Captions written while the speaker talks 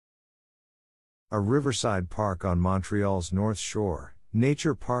A riverside park on Montreal's North Shore,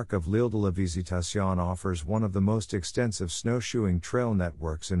 Nature Park of l'Île de la Visitation offers one of the most extensive snowshoeing trail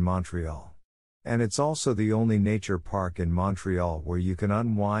networks in Montreal. And it's also the only nature park in Montreal where you can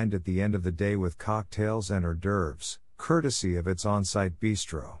unwind at the end of the day with cocktails and hors d'oeuvres, courtesy of its on-site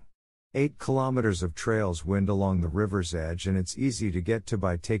bistro. 8 kilometers of trails wind along the river's edge, and it's easy to get to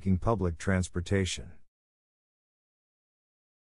by taking public transportation.